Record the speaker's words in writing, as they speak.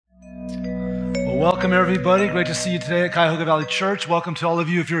Welcome, everybody. Great to see you today at Cuyahoga Valley Church. Welcome to all of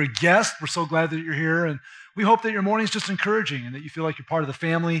you. If you're a guest, we're so glad that you're here, and we hope that your morning is just encouraging and that you feel like you're part of the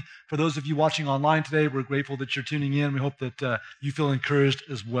family. For those of you watching online today, we're grateful that you're tuning in. We hope that you feel encouraged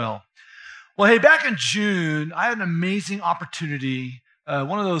as well. Well, hey, back in June, I had an amazing opportunity,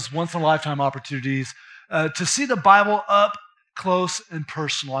 one of those once-in-a-lifetime opportunities, to see the Bible up close and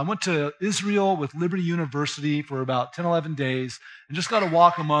personal. I went to Israel with Liberty University for about 10, 11 days and just got to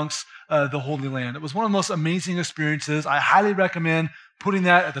walk amongst the Holy Land. It was one of the most amazing experiences. I highly recommend putting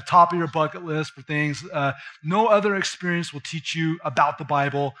that at the top of your bucket list for things. No other experience will teach you about the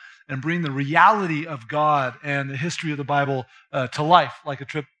Bible and bring the reality of God and the history of the Bible to life, like a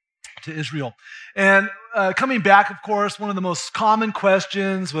trip to Israel. And coming back, of course, one of the most common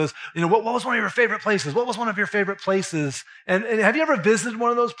questions was, what was one of your favorite places? What was one of your favorite places? And have you ever visited one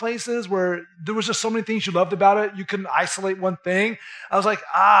of those places where there was just so many things you loved about it, you couldn't isolate one thing? I was like,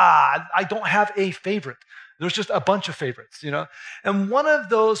 I don't have a favorite. There's just a bunch of favorites, And one of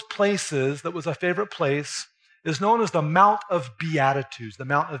those places that was a favorite place is known as the Mount of Beatitudes, the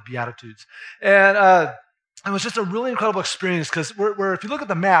Mount of Beatitudes. And it was just a really incredible experience because where if you look at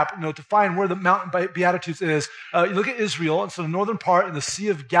the map, to find where the Mount of Beatitudes is, you look at Israel, it's the northern part in the Sea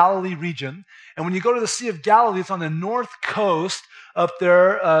of Galilee region. And when you go to the Sea of Galilee, it's on the north coast up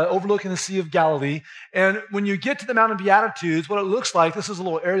there, overlooking the Sea of Galilee. And when you get to the Mount of Beatitudes, what it looks like, this is a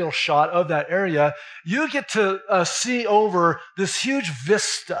little aerial shot of that area, you get to see over this huge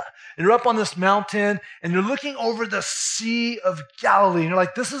vista. And you're up on this mountain, and you're looking over the Sea of Galilee. And you're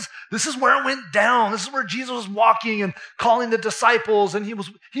like, this is where it went down. This is where Jesus was walking and calling the disciples. And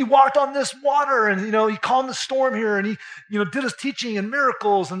he walked on this water, and he calmed the storm here, and he did his teaching and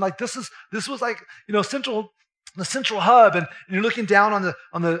miracles. And like this was like the central hub, and you're looking down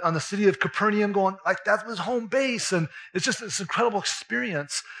on the city of Capernaum, going like that was home base, and it's just this incredible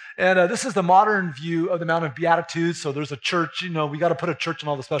experience. And this is the modern view of the Mount of Beatitudes. So there's a church, we got to put a church in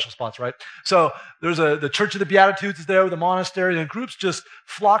all the special spots, right? So there's the Church of the Beatitudes is there with a monastery, and groups just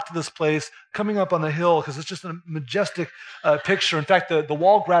flock to this place coming up on the hill because it's just a majestic picture. In fact, the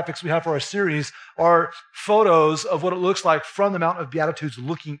wall graphics we have for our series are photos of what it looks like from the Mount of Beatitudes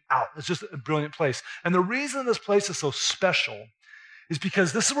looking out. It's just a brilliant place. And the reason this place is so special is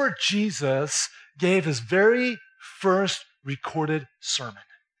because this is where Jesus gave his very first recorded sermon.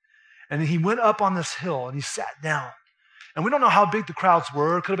 And he went up on this hill and he sat down. And we don't know how big the crowds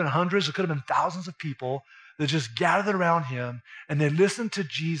were. It could have been hundreds, it could have been thousands of people that just gathered around him and they listened to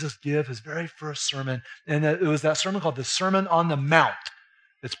Jesus give his very first sermon. And it was that sermon called the Sermon on the Mount.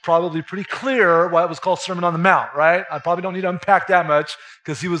 It's probably pretty clear why it was called Sermon on the Mount, right? I probably don't need to unpack that much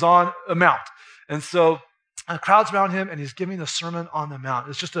because he was on a mount. And so crowds around him, and he's giving the Sermon on the Mount.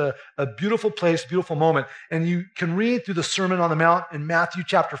 It's just a beautiful place, beautiful moment. And you can read through the Sermon on the Mount in Matthew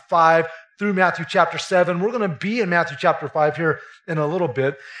chapter 5 through Matthew chapter 7. We're going to be in Matthew chapter 5 here in a little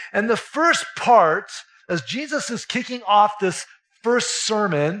bit. And the first part, as Jesus is kicking off this first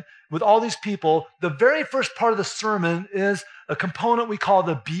sermon with all these people, the very first part of the sermon is a component we call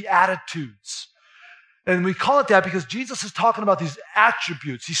the Beatitudes. And we call it that because Jesus is talking about these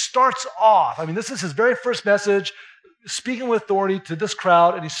attributes. He starts off, this is his very first message, speaking with authority to this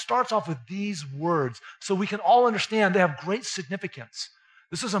crowd, and he starts off with these words so we can all understand they have great significance.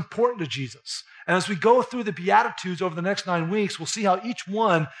 This is important to Jesus. And as we go through the Beatitudes over the next 9 weeks, we'll see how each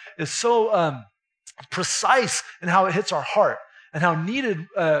one is so precise in how it hits our heart and how needed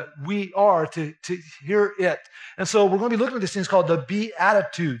we are to hear it. And so we're going to be looking at these things called the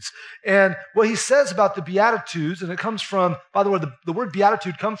Beatitudes. And what he says about the Beatitudes, and it comes from, by the way, the word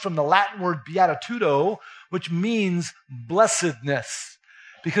beatitude comes from the Latin word beatitudo, which means blessedness.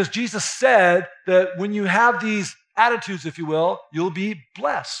 Because Jesus said that when you have these attitudes, if you will, you'll be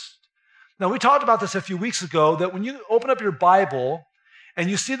blessed. Now, we talked about this a few weeks ago, that when you open up your Bible and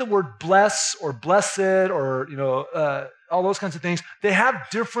you see the word bless or blessed or, all those kinds of things, they have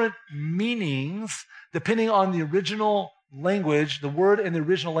different meanings depending on the original language, the word in the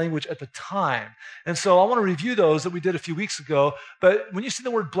original language at the time. And so I want to review those that we did a few weeks ago. But when you see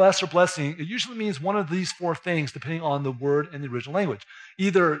the word bless or blessing, it usually means one of these four things depending on the word in the original language.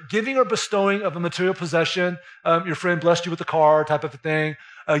 Either giving or bestowing of a material possession, your friend blessed you with a car type of a thing.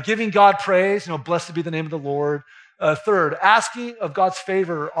 Giving God praise, blessed be the name of the Lord. Third, asking of God's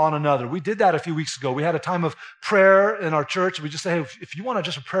favor on another. We did that a few weeks ago. We had a time of prayer in our church. We just say, hey, if you want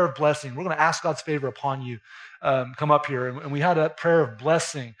just a prayer of blessing, we're going to ask God's favor upon you. Come up here. And we had a prayer of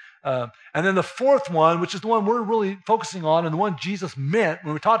blessing. And then the fourth one, which is the one we're really focusing on, and the one Jesus meant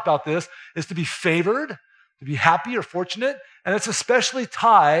when we talked about this, is to be favored, to be happy or fortunate. And it's especially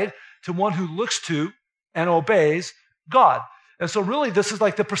tied to one who looks to and obeys God. And so really, this is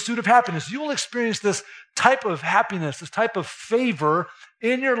like the pursuit of happiness. You will experience this type of happiness, this type of favor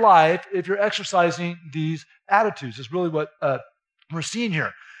in your life if you're exercising these attitudes. Is really what we're seeing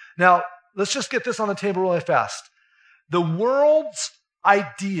here. Now, let's just get this on the table really fast. The world's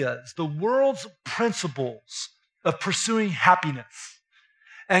ideas, the world's principles of pursuing happiness,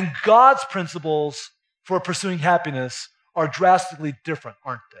 and God's principles for pursuing happiness are drastically different,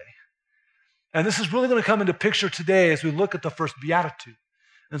 aren't they? And this is really going to come into picture today as we look at the first beatitude.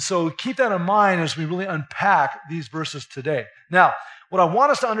 And so keep that in mind as we really unpack these verses today. Now, what I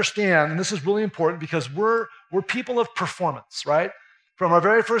want us to understand, and this is really important because we're people of performance, right? From our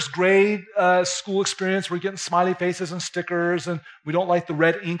very first grade school experience, we're getting smiley faces and stickers, and we don't like the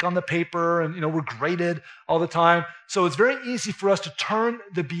red ink on the paper, and we're graded all the time. So it's very easy for us to turn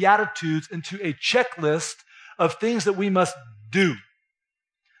the Beatitudes into a checklist of things that we must do.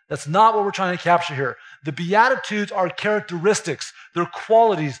 That's not what we're trying to capture here. The Beatitudes are characteristics, they're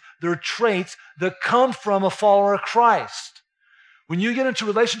qualities, they're traits that come from a follower of Christ. When you get into a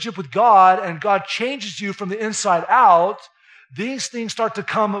relationship with God and God changes you from the inside out, these things start to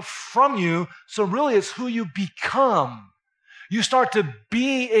come from you. So really it's who you become. You start to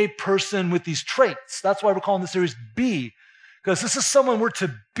be a person with these traits. That's why we're calling this series Be, because this is someone we're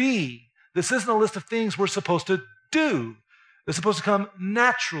to be. This isn't a list of things we're supposed to do. It's supposed to come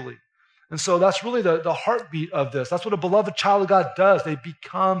naturally. And so that's really the heartbeat of this. That's what a beloved child of God does. They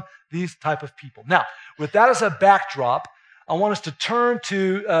become these type of people. Now, with that as a backdrop, I want us to turn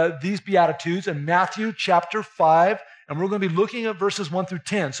to these Beatitudes in Matthew chapter 5, and we're going to be looking at verses 1 through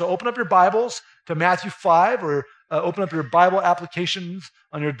 10. So open up your Bibles to Matthew 5, or open up your Bible applications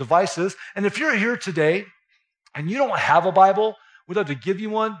on your devices. And if you're here today and you don't have a Bible, we'd love to give you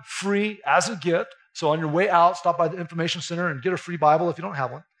one free as a gift. So on your way out, stop by the information center and get a free Bible if you don't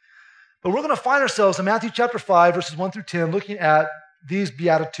have one. But we're going to find ourselves in Matthew chapter 5, verses 1 through 10, looking at these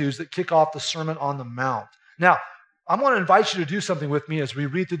Beatitudes that kick off the Sermon on the Mount. Now, I'm going to invite you to do something with me as we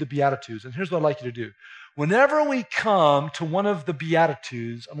read through the Beatitudes. And here's what I'd like you to do. Whenever we come to one of the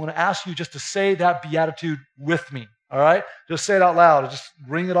Beatitudes, I'm going to ask you just to say that Beatitude with me. All right? Just say it out loud. Just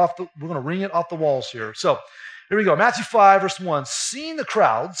ring it off. We're going to ring it off the walls here. So here we go. Matthew 5, verse 1. Seeing the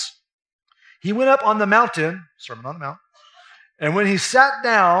crowds, he went up on the mountain, Sermon on the Mount, and when he sat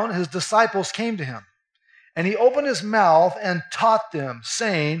down, his disciples came to him. And he opened his mouth and taught them,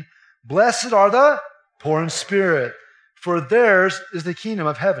 saying, Blessed are the poor in spirit, for theirs is the kingdom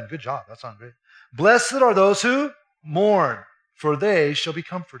of heaven. Good job. That sounds great. Blessed are those who mourn, for they shall be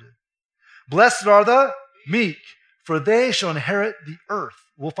comforted. Blessed are the meek, for they shall inherit the earth.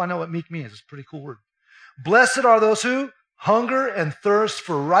 We'll find out what meek means. It's a pretty cool word. Blessed are those who hunger and thirst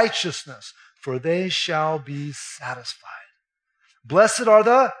for righteousness, for they shall be satisfied. Blessed are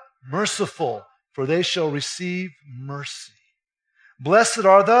the merciful, for they shall receive mercy. Blessed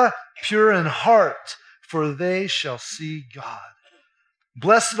are the pure in heart, for they shall see God.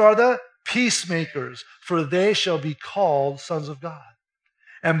 Blessed are the peacemakers, for they shall be called sons of God.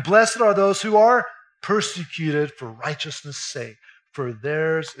 And blessed are those who are persecuted for righteousness' sake, for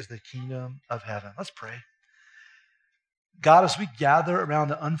theirs is the kingdom of heaven. Let's pray. God, as we gather around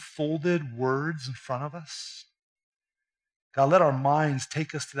the unfolded words in front of us, God, let our minds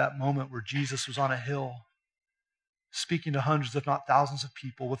take us to that moment where Jesus was on a hill, speaking to hundreds, if not thousands of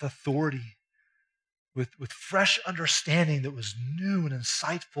people with authority, with fresh understanding that was new and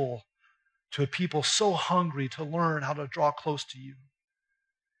insightful to a people so hungry to learn how to draw close to you.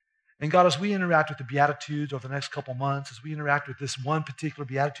 And God, as we interact with the Beatitudes over the next couple months, as we interact with this one particular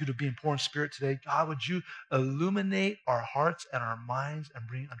Beatitude of being poor in spirit today, God, would you illuminate our hearts and our minds and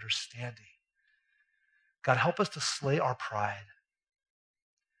bring understanding? God, help us to slay our pride.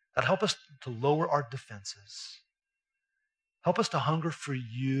 God, help us to lower our defenses. Help us to hunger for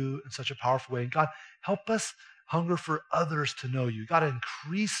you in such a powerful way. And God, help us hunger for others to know you. God,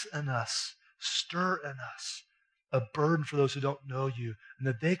 increase in us, stir in us a burden for those who don't know you, and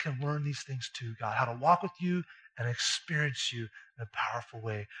that they can learn these things too, God, how to walk with you and experience you in a powerful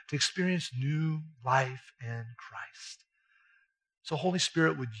way, to experience new life in Christ. So Holy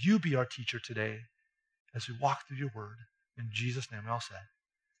Spirit, would you be our teacher today as we walk through your word? In Jesus' name, we all said,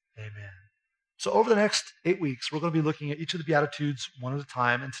 amen. So over the next 8 weeks, we're going to be looking at each of the Beatitudes one at a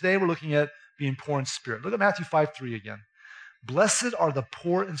time, and today we're looking at being poor in spirit. Look at Matthew 5:3 again. Blessed are the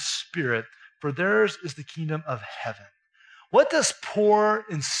poor in spirit, for theirs is the kingdom of heaven. What does poor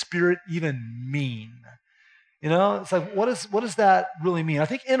in spirit even mean? It's like, what does that really mean? I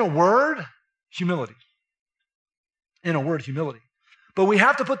think in a word, humility. In a word, humility. But we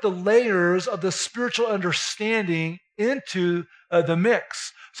have to put the layers of the spiritual understanding into the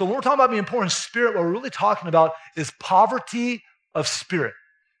mix. So when we're talking about being poor in spirit, what we're really talking about is poverty of spirit.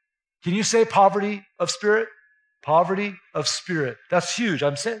 Can you say poverty of spirit? Poverty of spirit. That's huge.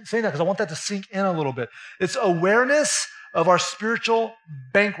 I'm saying that because I want that to sink in a little bit. It's awareness of our spiritual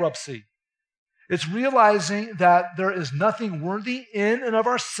bankruptcy. It's realizing that there is nothing worthy in and of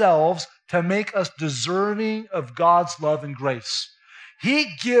ourselves to make us deserving of God's love and grace.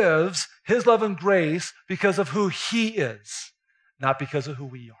 He gives his love and grace because of who he is, not because of who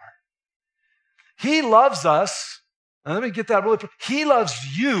we are. He loves us, and let me get that really clear. He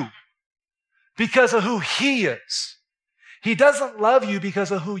loves you because of who he is. He doesn't love you because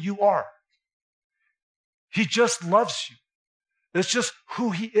of who you are. He just loves you. It's just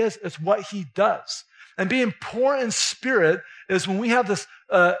who he is. It's what he does. And being poor in spirit is when we have this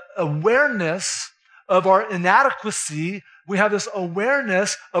awareness of our inadequacy. We have this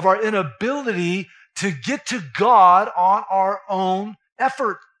awareness of our inability to get to God on our own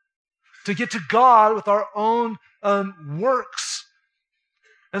effort, to get to God with our own works.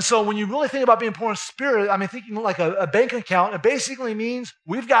 And so when you really think about being poor in spirit, I mean, thinking like a bank account, it basically means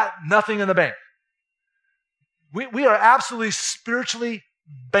we've got nothing in the bank. We are absolutely spiritually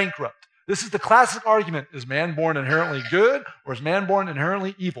bankrupt. This is the classic argument. Is man born inherently good or is man born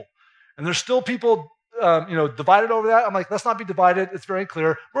inherently evil? And there's still people divided over that. I'm like, let's not be divided. It's very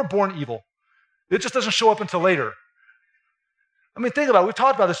clear. We're born evil. It just doesn't show up until later. I mean, think about it. We've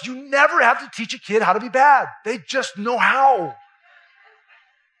talked about this. You never have to teach a kid how to be bad. They just know how.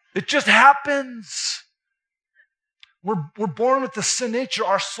 It just happens. We're born with the sin nature.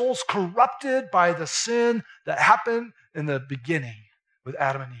 Our soul's corrupted by the sin that happened in the beginning with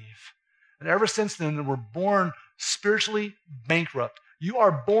Adam and Eve. And ever since then, we're born spiritually bankrupt. You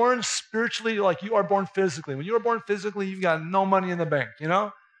are born spiritually like you are born physically. When you are born physically, you've got no money in the bank, you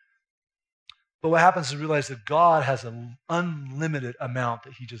know? But what happens is realize that God has an unlimited amount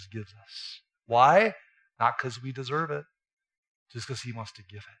that he just gives us. Why? Not because we deserve it, just because he wants to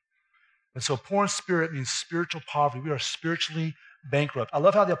give it. And so poor in spirit means spiritual poverty. We are spiritually bankrupt. I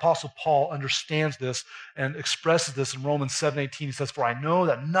love how the Apostle Paul understands this and expresses this in Romans 7:18. He says, "For I know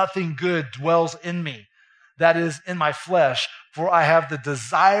that nothing good dwells in me, that is, in my flesh, for I have the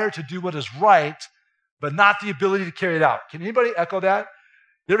desire to do what is right, but not the ability to carry it out." Can anybody echo that?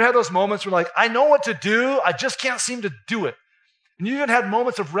 You ever had those moments where like, I know what to do, I just can't seem to do it? And you even had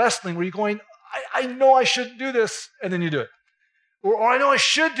moments of wrestling where you're going, I know I shouldn't do this, and then you do it. Or I know I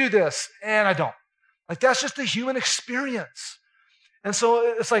should do this, and I don't. Like, that's just the human experience. And so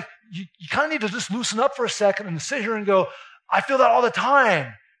it's like, you kind of need to just loosen up for a second and sit here and go, I feel that all the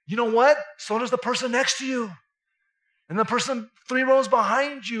time. You know what? So does the person next to you. And the person 3 rows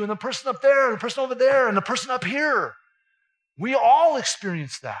behind you, and the person up there, and the person over there, and the person up here. We all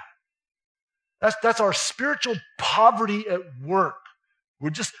experience that. That's our spiritual poverty at work.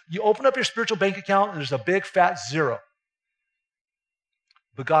 You open up your spiritual bank account, and there's a big fat zero.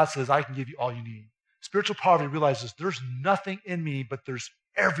 But God says, I can give you all you need. Spiritual poverty realizes there's nothing in me, but there's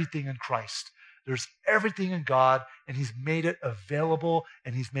everything in Christ. There's everything in God, and he's made it available,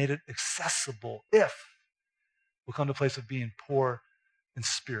 and he's made it accessible if we'll come to a place of being poor in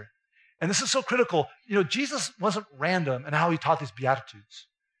spirit. And this is so critical. You know, Jesus wasn't random in how he taught these Beatitudes.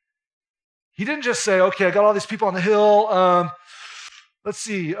 He didn't just say, okay, I got all these people on the hill. Let's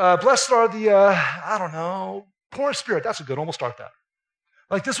see. Blessed are the, poor in spirit. That's a good one. We'll start that.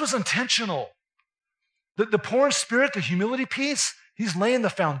 Like, this was intentional. The poor in spirit, the humility piece, he's laying the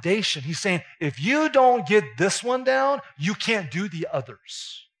foundation. He's saying, if you don't get this one down, you can't do the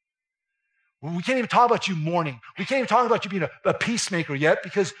others. We can't even talk about you mourning. We can't even talk about you being a peacemaker yet,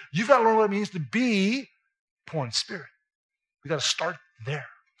 because you've got to learn what it means to be poor in spirit. We've got to start there.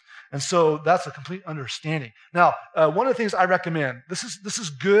 And so that's a complete understanding. Now, one of the things I recommend, this is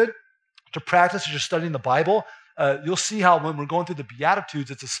good to practice as you're studying the Bible. You'll see how when we're going through the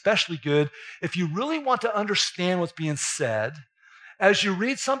Beatitudes, it's especially good. If you really want to understand what's being said, as you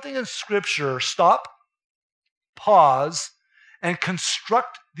read something in Scripture, stop, pause, and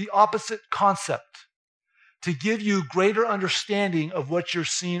construct the opposite concept to give you greater understanding of what you're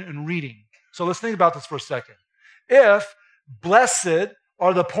seeing and reading. So let's think about this for a second. If blessed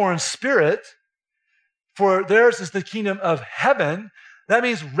are the poor in spirit, for theirs is the kingdom of heaven, that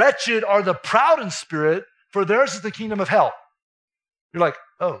means wretched are the proud in spirit, for theirs is the kingdom of hell. You're like,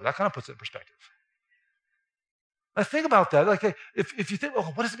 oh, that kind of puts it in perspective. Like, think about that. Like, if you think, oh,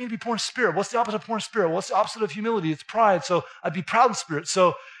 what does it mean to be poor in spirit? What's the opposite of poor in spirit? What's the opposite of humility? It's pride. So I'd be proud in spirit.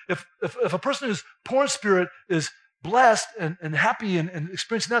 So if a person who's poor in spirit is blessed and happy and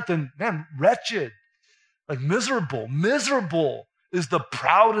experiencing that, then man, wretched, like miserable is the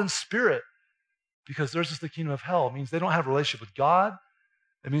proud in spirit, because theirs is the kingdom of hell. It means they don't have a relationship with God.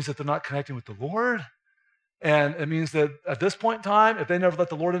 It means that they're not connecting with the Lord. And it means that at this point in time, if they never let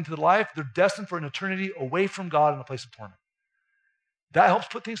the Lord into their life, they're destined for an eternity away from God in a place of torment. That helps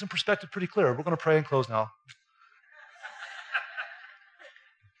put things in perspective pretty clear. We're going to pray and close now.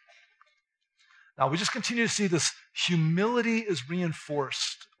 Now, we just continue to see this humility is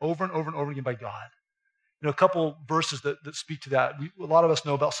reinforced over and over and over again by God. A couple verses that speak to that. A lot of us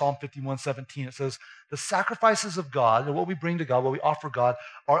know about Psalm 51:17. It says, the sacrifices of God, and what we bring to God, what we offer God,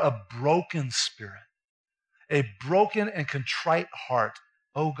 are a broken spirit, a broken and contrite heart.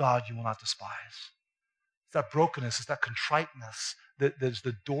 Oh God, you will not despise. It's that brokenness, it's that contriteness that is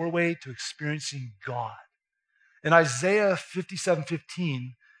the doorway to experiencing God. In Isaiah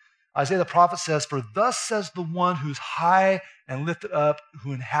 57:15, Isaiah the prophet says, for thus says the one who's high and lifted up,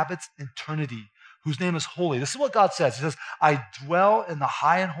 who inhabits eternity, whose name is holy. This is what God says. He says, I dwell in the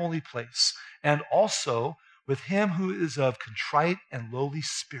high and holy place, and also with him who is of contrite and lowly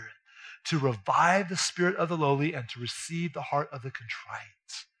spirit, to revive the spirit of the lowly and to receive the heart of the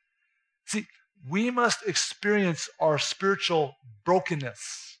contrite. See, we must experience our spiritual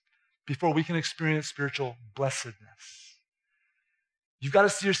brokenness before we can experience spiritual blessedness. You've got to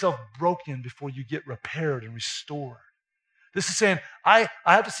see yourself broken before you get repaired and restored. This is saying, I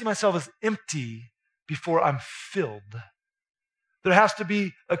have to see myself as empty before I'm filled. There has to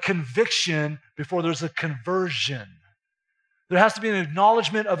be a conviction before there's a conversion. There has to be an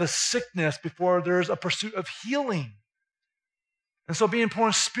acknowledgement of a sickness before there's a pursuit of healing. And so being poor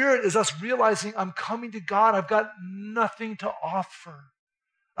in spirit is us realizing I'm coming to God. I've got nothing to offer.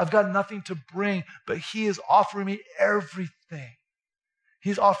 I've got nothing to bring, but he is offering me everything.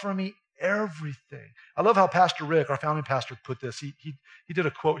 He's offering me everything. I love how Pastor Rick, our founding pastor, put this. He did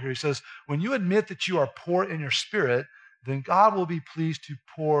a quote here. He says, when you admit that you are poor in your spirit, then God will be pleased to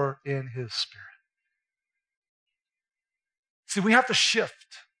pour in his spirit. See, we have to shift.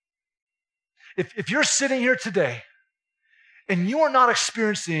 If you're sitting here today and you are not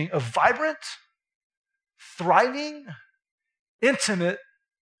experiencing a vibrant, thriving, intimate,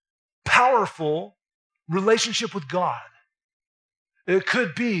 powerful relationship with God, it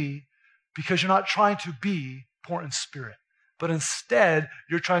could be because you're not trying to be poor in spirit, but instead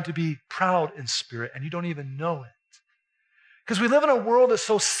you're trying to be proud in spirit and you don't even know it. Because we live in a world that's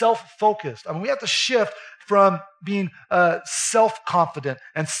so self-focused. I mean, we have to shift from being self-confident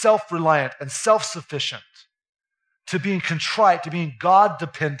and self-reliant and self-sufficient to being contrite, to being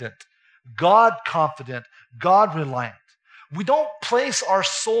God-dependent, God-confident, God-reliant. We don't place our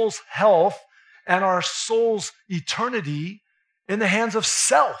soul's health and our soul's eternity in the hands of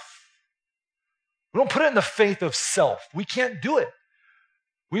self. We don't put it in the faith of self. We can't do it.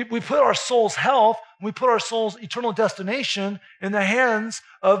 We put our soul's health, we put our soul's eternal destination in the hands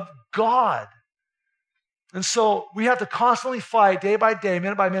of God. And so we have to constantly fight day by day,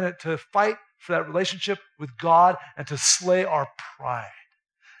 minute by minute, to fight for that relationship with God and to slay our pride.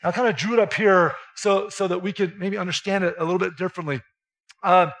 And I kind of drew it up here so that we could maybe understand it a little bit differently.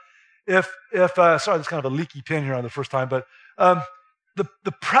 Sorry, there's kind of a leaky pen here on the first time, but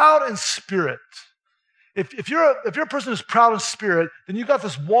the proud in spirit. If you're a person who's proud in spirit, then you've got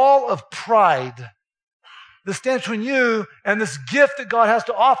this wall of pride that stands between you and this gift that God has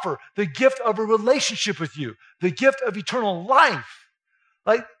to offer, the gift of a relationship with you, the gift of eternal life.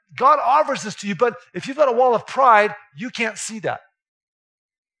 Like, God offers this to you, but if you've got a wall of pride, you can't see that.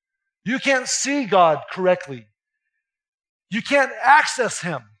 You can't see God correctly. You can't access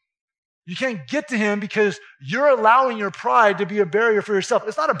him. You can't get to him because you're allowing your pride to be a barrier for yourself.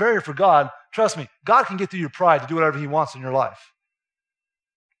 It's not a barrier for God. Trust me, God can get through your pride to do whatever he wants in your life.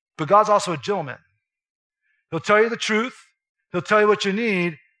 But God's also a gentleman. He'll tell you the truth, he'll tell you what you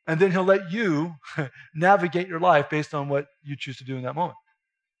need, and then he'll let you navigate your life based on what you choose to do in that moment.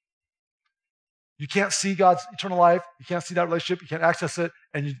 You can't see God's eternal life, you can't see that relationship, you can't access it,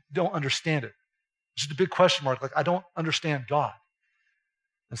 and you don't understand it. It's just a big question mark, like, I don't understand God.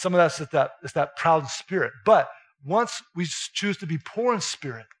 And some of that's that proud spirit. But once we choose to be poor in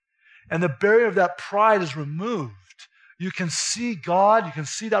spirit, and the barrier of that pride is removed, you can see God, you can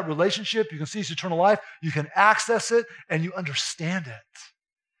see that relationship, you can see his eternal life, you can access it, and you understand it.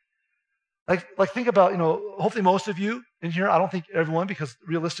 Like think about, hopefully most of you in here, I don't think everyone, because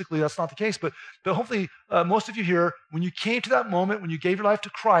realistically that's not the case, but hopefully most of you here, when you came to that moment, when you gave your life to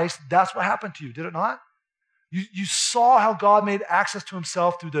Christ, that's what happened to you, did it not? You saw how God made access to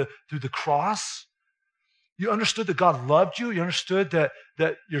himself through the cross. You understood that God loved you. You understood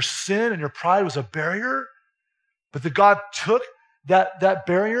that your sin and your pride was a barrier, but that God took that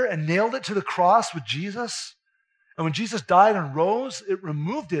barrier and nailed it to the cross with Jesus. And when Jesus died and rose, it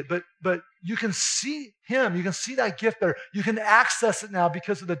removed it. But you can see him. You can see that gift there. You can access it now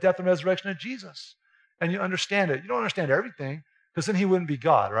because of the death and resurrection of Jesus. and you understand it. You don't understand everything because then he wouldn't be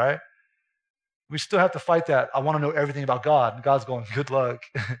God, right? We still have to fight that. I want to know everything about God. And God's going, good luck.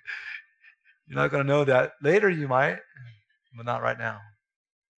 You're not going to know that. Later you might, but not right now.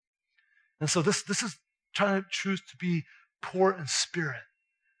 And so this is trying to choose to be poor in spirit.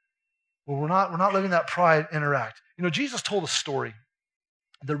 Well, we're not letting that pride interact. Jesus told a story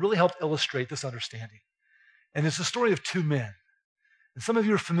that really helped illustrate this understanding. And it's the story of two men. And some of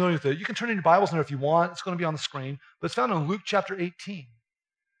you are familiar with it. You can turn in your Bibles there if you want. It's going to be on the screen. But it's found in Luke chapter 18.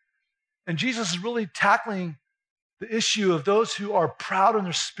 And Jesus is really tackling the issue of those who are proud in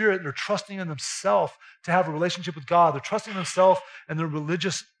their spirit. They're trusting in themselves to have a relationship with God. They're trusting in themselves and their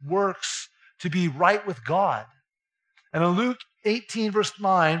religious works to be right with God. And in Luke 18, verse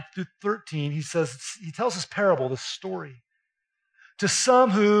 9 through 13, he tells this parable, this story. To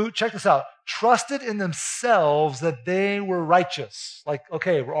some who, check this out, trusted in themselves that they were righteous. Like,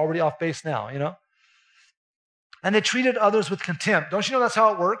 okay, we're already off base now, And they treated others with contempt. Don't you know that's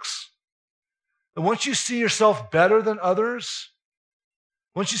how it works? And once you see yourself better than others,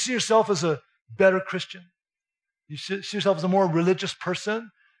 once you see yourself as a better Christian, you see yourself as a more religious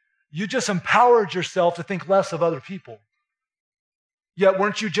person, you just empowered yourself to think less of other people. Yet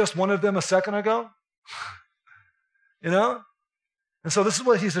weren't you just one of them a second ago? And so this is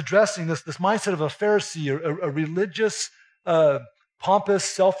what he's addressing, this mindset of a Pharisee, a religious, pompous,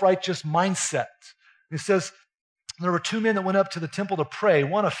 self-righteous mindset. He says there were two men that went up to the temple to pray,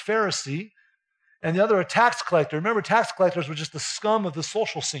 one a Pharisee and the other a tax collector. Remember, tax collectors were just the scum of the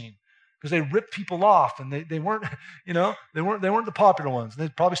social scene because they ripped people off and they weren't, they weren't the popular ones. They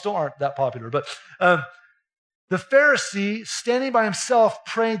probably still aren't that popular. But the Pharisee, standing by himself,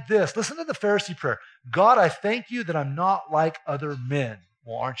 prayed this. Listen to the Pharisee prayer. God, I thank you that I'm not like other men.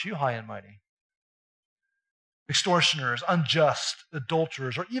 Well, aren't you high and mighty? Extortioners, unjust,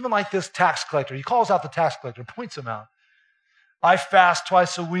 adulterers, or even like this tax collector. He calls out the tax collector, points him out. I fast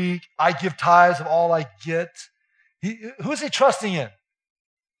twice a week. I give tithes of all I get. Who is he trusting in?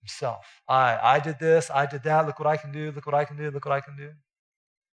 Himself. I did this, I did that. Look what I can do, look what I can do, look what I can do.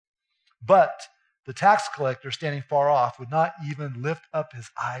 But the tax collector, standing far off, would not even lift up his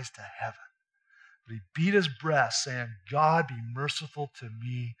eyes to heaven. But he beat his breast, saying, God, be merciful to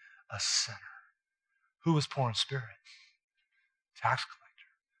me, a sinner. Who was poor in spirit? Tax collector.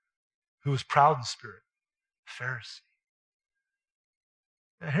 Who was proud in spirit? Pharisee.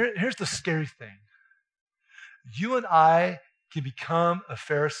 Now here's the scary thing. You and I can become a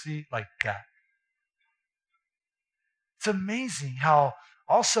Pharisee like that. It's amazing how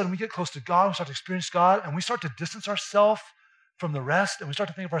all of a sudden we get close to God, we start to experience God, and we start to distance ourselves from the rest, and we start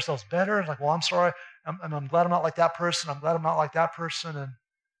to think of ourselves better. It's like, well, I'm sorry. I'm glad I'm not like that person. I'm glad I'm not like that person.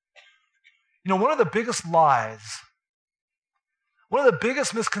 And one of the biggest lies, one of the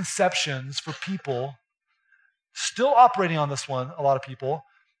biggest misconceptions for people still operating on this one, a lot of people,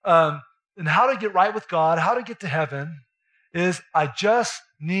 and how to get right with God, how to get to heaven, is I just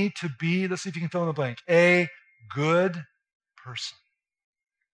need to be, let's see if you can fill in the blank, a good person.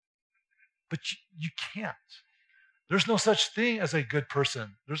 But you can't. There's no such thing as a good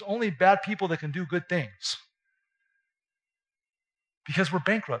person. There's only bad people that can do good things. Because we're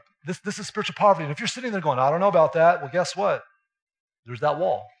bankrupt. This is spiritual poverty. And if you're sitting there going, I don't know about that, well, guess what? There's that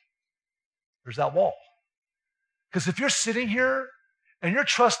wall. There's that wall. Because if you're sitting here and you're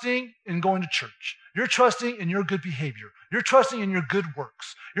trusting in going to church, you're trusting in your good behavior, you're trusting in your good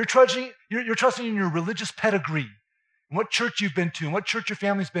works, you're trusting in your religious pedigree, and what church you've been to, and what church your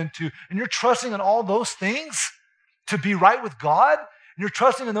family's been to, and you're trusting in all those things to be right with God, and you're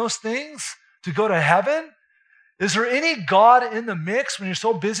trusting in those things to go to heaven, is there any God in the mix when you're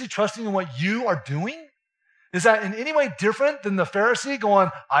so busy trusting in what you are doing? Is that in any way different than the Pharisee going,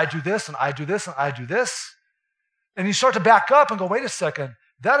 I do this, and I do this, and I do this? And you start to back up and go, wait a second,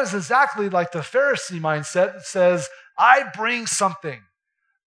 that is exactly like the Pharisee mindset that says, I bring something.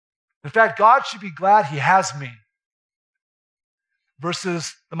 In fact, God should be glad he has me.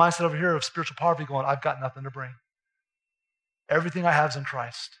 Versus the mindset over here of spiritual poverty going, I've got nothing to bring. Everything I have is in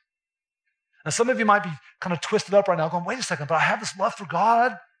Christ. And some of you might be kind of twisted up right now going, wait a second, but I have this love for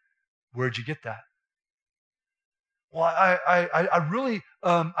God. Where'd you get that? Well, I really,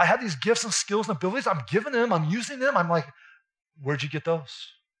 I have these gifts and skills and abilities. I'm giving them, I'm using them. I'm like, where'd you get those?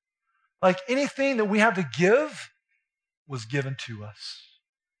 Like anything that we have to give was given to us.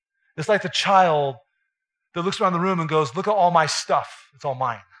 It's like the child that looks around the room and goes, look at all my stuff. It's all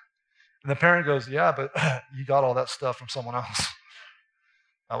mine. And the parent goes, yeah, but you got all that stuff from someone else.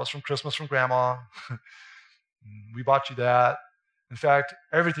 That was from Christmas from grandma. We bought you that. In fact,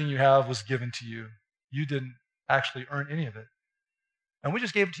 everything you have was given to you. You didn't actually earn any of it. And we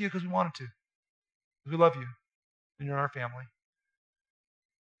just gave it to you because we wanted to. We love you, and you're in our family.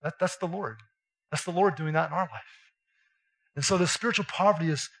 That's the Lord. That's the Lord doing that in our life. And so the spiritual poverty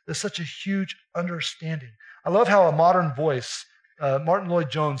is such a huge understanding. I love how a modern voice, Martin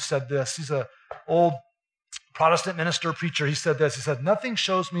Lloyd-Jones said this. He's an old Protestant minister, preacher. He said this. He said, "Nothing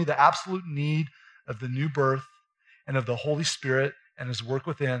shows me the absolute need of the new birth and of the Holy Spirit and his work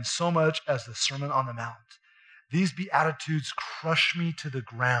within so much as the Sermon on the Mount. These Beatitudes crush me to the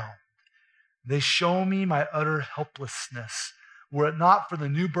ground. They show me my utter helplessness. Were it not for the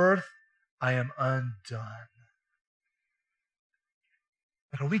new birth, I am undone."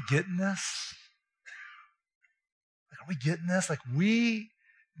 Like, are we getting this? Like, are we getting this? Like, we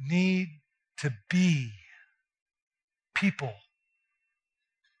need to be people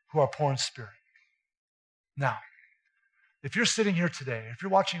who are poor in spirit. Now, if you're sitting here today, if you're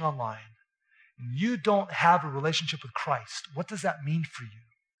watching online, and you don't have a relationship with Christ, what does that mean for you?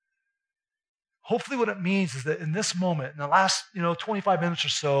 Hopefully what it means is that in this moment, in the last 25 minutes or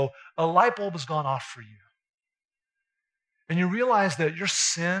so, a light bulb has gone off for you. And you realize that your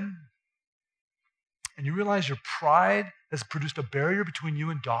sin and you realize your pride has produced a barrier between you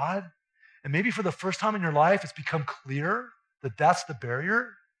and God. And maybe for the first time in your life, it's become clear that that's the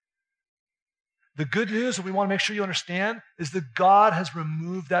barrier. The good news that we want to make sure you understand is that God has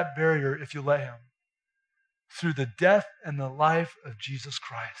removed that barrier if you let him through the death and the life of Jesus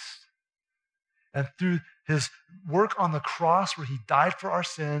Christ. And through his work on the cross where he died for our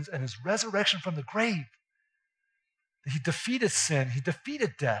sins and his resurrection from the grave. He defeated sin, he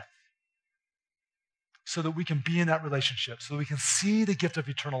defeated death so that we can be in that relationship, so that we can see the gift of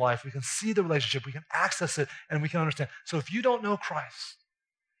eternal life, we can see the relationship, we can access it, and we can understand. So if you don't know Christ,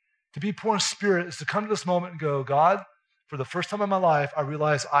 to be poor in spirit is to come to this moment and go, God, for the first time in my life, I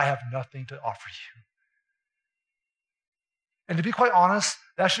realize I have nothing to offer you. And to be quite honest,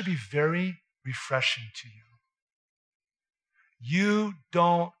 that should be very refreshing to you. You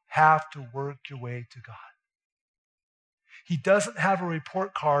don't have to work your way to God. He doesn't have a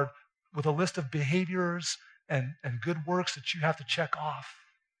report card with a list of behaviors and good works that you have to check off.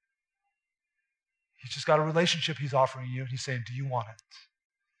 He's just got a relationship he's offering you, and he's saying, do you want it?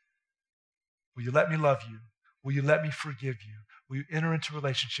 Will you let me love you? Will you let me forgive you? Will you enter into a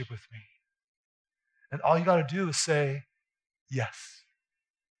relationship with me? And all you got to do is say, yes.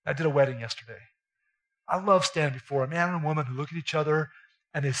 I did a wedding yesterday. I love standing before a man and a woman who look at each other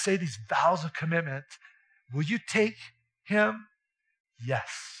and they say these vows of commitment. Will you take him? Yes.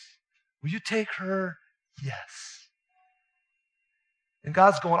 Will you take her? Yes. And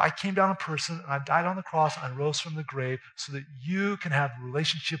God's going, I came down in person and I died on the cross and I rose from the grave so that you can have a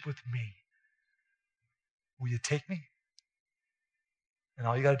relationship with me. Will you take me? And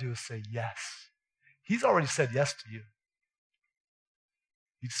all you got to do is say yes. He's already said yes to you.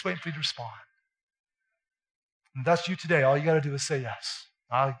 He's just waiting for you to respond. And that's you today. All you got to do is say yes.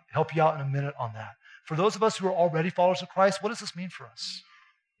 I'll help you out in a minute on that. For those of us who are already followers of Christ, what does this mean for us?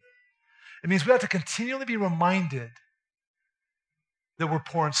 It means we have to continually be reminded that we're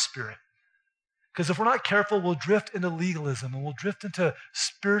poor in spirit. Because if we're not careful, we'll drift into legalism and we'll drift into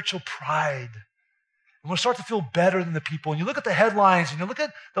spiritual pride. And we'll start to feel better than the people. And you look at the headlines and you look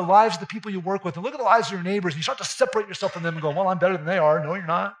at the lives of the people you work with and look at the lives of your neighbors and you start to separate yourself from them and go, well, I'm better than they are. No, you're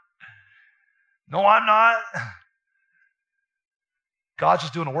not. No, I'm not. God's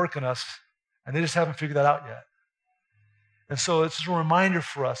just doing a work in us and they just haven't figured that out yet. And so it's just a reminder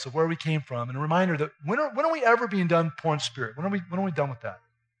for us of where we came from and a reminder that when are we ever being done poor in spirit? When are we done with that?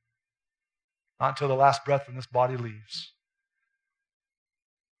 Not until the last breath from this body leaves.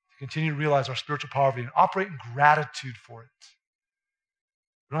 Continue to realize our spiritual poverty and operate in gratitude for it.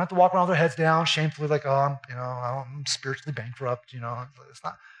 We don't have to walk around with our heads down shamefully like, oh, I'm spiritually bankrupt. It's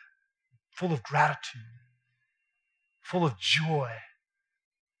not. Full of gratitude, full of joy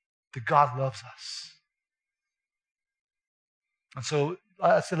that God loves us. And so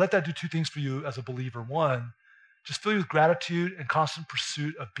I said, let that do two things for you as a believer. One, just fill you with gratitude and constant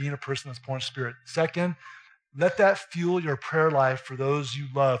pursuit of being a person that's poor in spirit. Second, let that fuel your prayer life for those you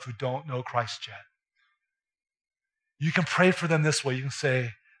love who don't know Christ yet. You can pray for them this way. You can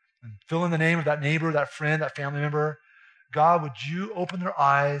say, and fill in the name of that neighbor, that friend, that family member. God, would you open their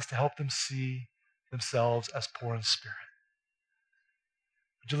eyes to help them see themselves as poor in spirit?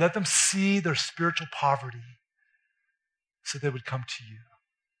 Would you let them see their spiritual poverty so they would come to you?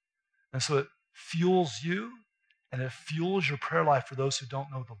 And so it fuels you and it fuels your prayer life for those who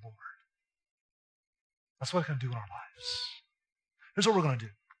don't know the Lord. That's what it's going to do in our lives. Here's what we're going to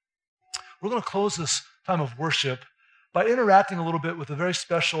do. We're going to close this time of worship by interacting a little bit with a very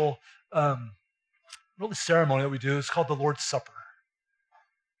special really ceremony that we do. It's called the Lord's Supper.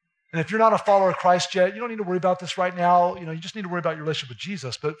 And if you're not a follower of Christ yet, you don't need to worry about this right now. You just need to worry about your relationship with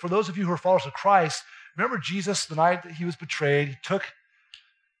Jesus. But for those of you who are followers of Christ, remember Jesus, the night that he was betrayed, he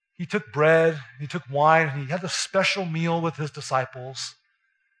took bread, he took wine, and he had a special meal with his disciples.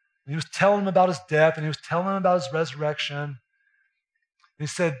 And he was telling them about his death, and he was telling them about his resurrection. And he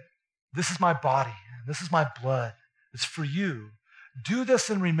said, this is my body, this is my blood. It's for you. Do this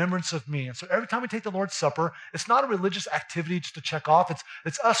in remembrance of me. And so every time we take the Lord's Supper, it's not a religious activity just to check off.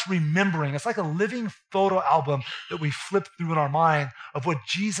 It's us remembering. It's like a living photo album that we flip through in our mind of what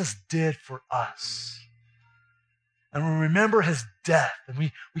Jesus did for us. And we remember his death, and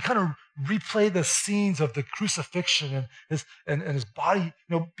we kind of replay the scenes of the crucifixion and his body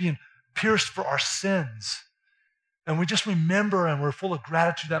being pierced for our sins. And we just remember, and we're full of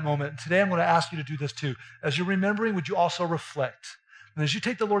gratitude that moment. And today I'm going to ask you to do this too. As you're remembering, would you also reflect? And as you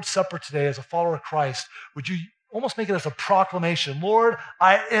take the Lord's Supper today as a follower of Christ, would you almost make it as a proclamation? Lord,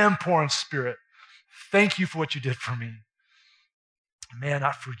 I am poor in spirit. Thank you for what you did for me. Man,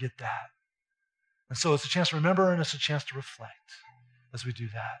 I forget that. And so it's a chance to remember, and it's a chance to reflect as we do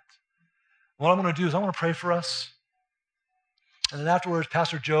that. What I'm going to do is I'm going to pray for us. And then afterwards,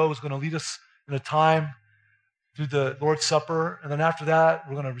 Pastor Joe is going to lead us in a time through the Lord's Supper. And then after that,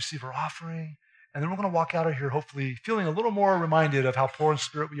 we're going to receive our offering. And then we're going to walk out of here hopefully feeling a little more reminded of how poor in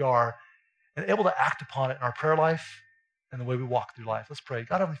spirit we are and able to act upon it in our prayer life and the way we walk through life. Let's pray.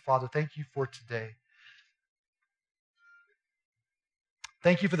 God, Heavenly Father, thank you for today.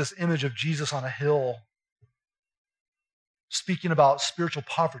 Thank you for this image of Jesus on a hill speaking about spiritual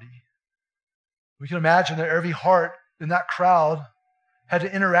poverty. We can imagine that every heart in that crowd had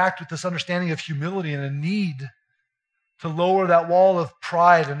to interact with this understanding of humility and a need to lower that wall of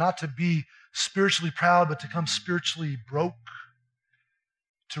pride and not to be spiritually proud, but to come spiritually broke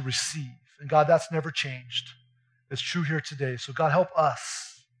to receive. And God, that's never changed. It's true here today. So God, help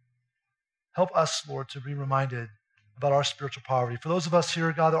us. Help us, Lord, to be reminded about our spiritual poverty. For those of us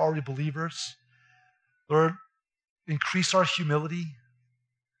here, God, that are already believers, Lord, increase our humility,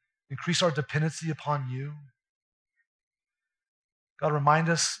 increase our dependency upon you. God, remind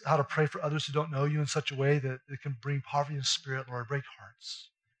us how to pray for others who don't know you in such a way that it can bring poverty in spirit, Lord, break hearts.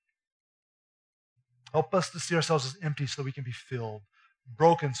 Help us to see ourselves as empty so we can be filled,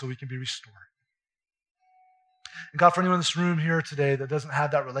 broken so we can be restored. And God, for anyone in this room here today that doesn't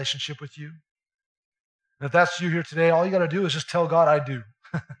have that relationship with you, and if that's you here today, all you got to do is just tell God, I do.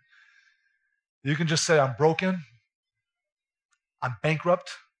 You can just say, I'm broken, I'm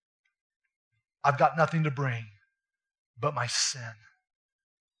bankrupt, I've got nothing to bring but my sin.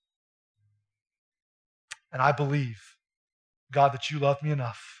 And I believe, God, that you love me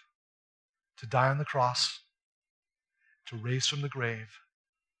enough to die on the cross, to raise from the grave,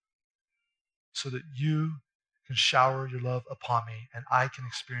 so that you can shower your love upon me and I can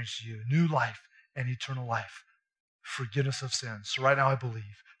experience you, new life and eternal life, forgiveness of sins. So right now I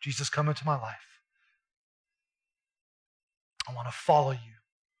believe, Jesus, come into my life. I want to follow you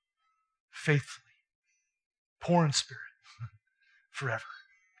faithfully, poor in spirit, forever.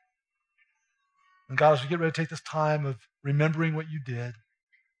 And God, as we get ready to take this time of remembering what you did,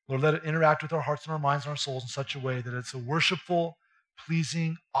 Lord, let it interact with our hearts and our minds and our souls in such a way that it's a worshipful,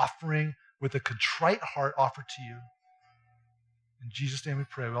 pleasing offering with a contrite heart offered to you. In Jesus' name we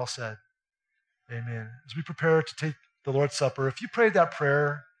pray. We all said, amen. As we prepare to take the Lord's Supper, if you prayed that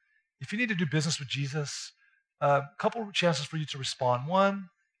prayer, if you need to do business with Jesus, a couple of chances for you to respond. One,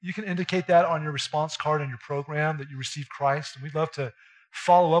 you can indicate that on your response card in your program that you received Christ, and we'd love to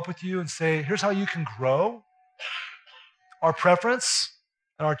follow up with you and say, here's how you can grow. Our preference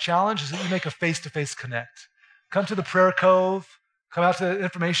and our challenge is that you make a face-to-face connect. Come to the prayer cove, come out to the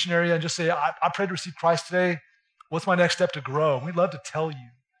information area and just say, I prayed to receive Christ today. What's my next step to grow? We'd love to tell you.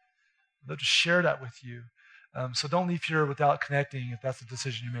 We'd love to share that with you. So don't leave here without connecting if that's the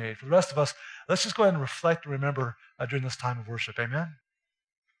decision you made. For the rest of us, let's just go ahead and reflect and remember during this time of worship. Amen.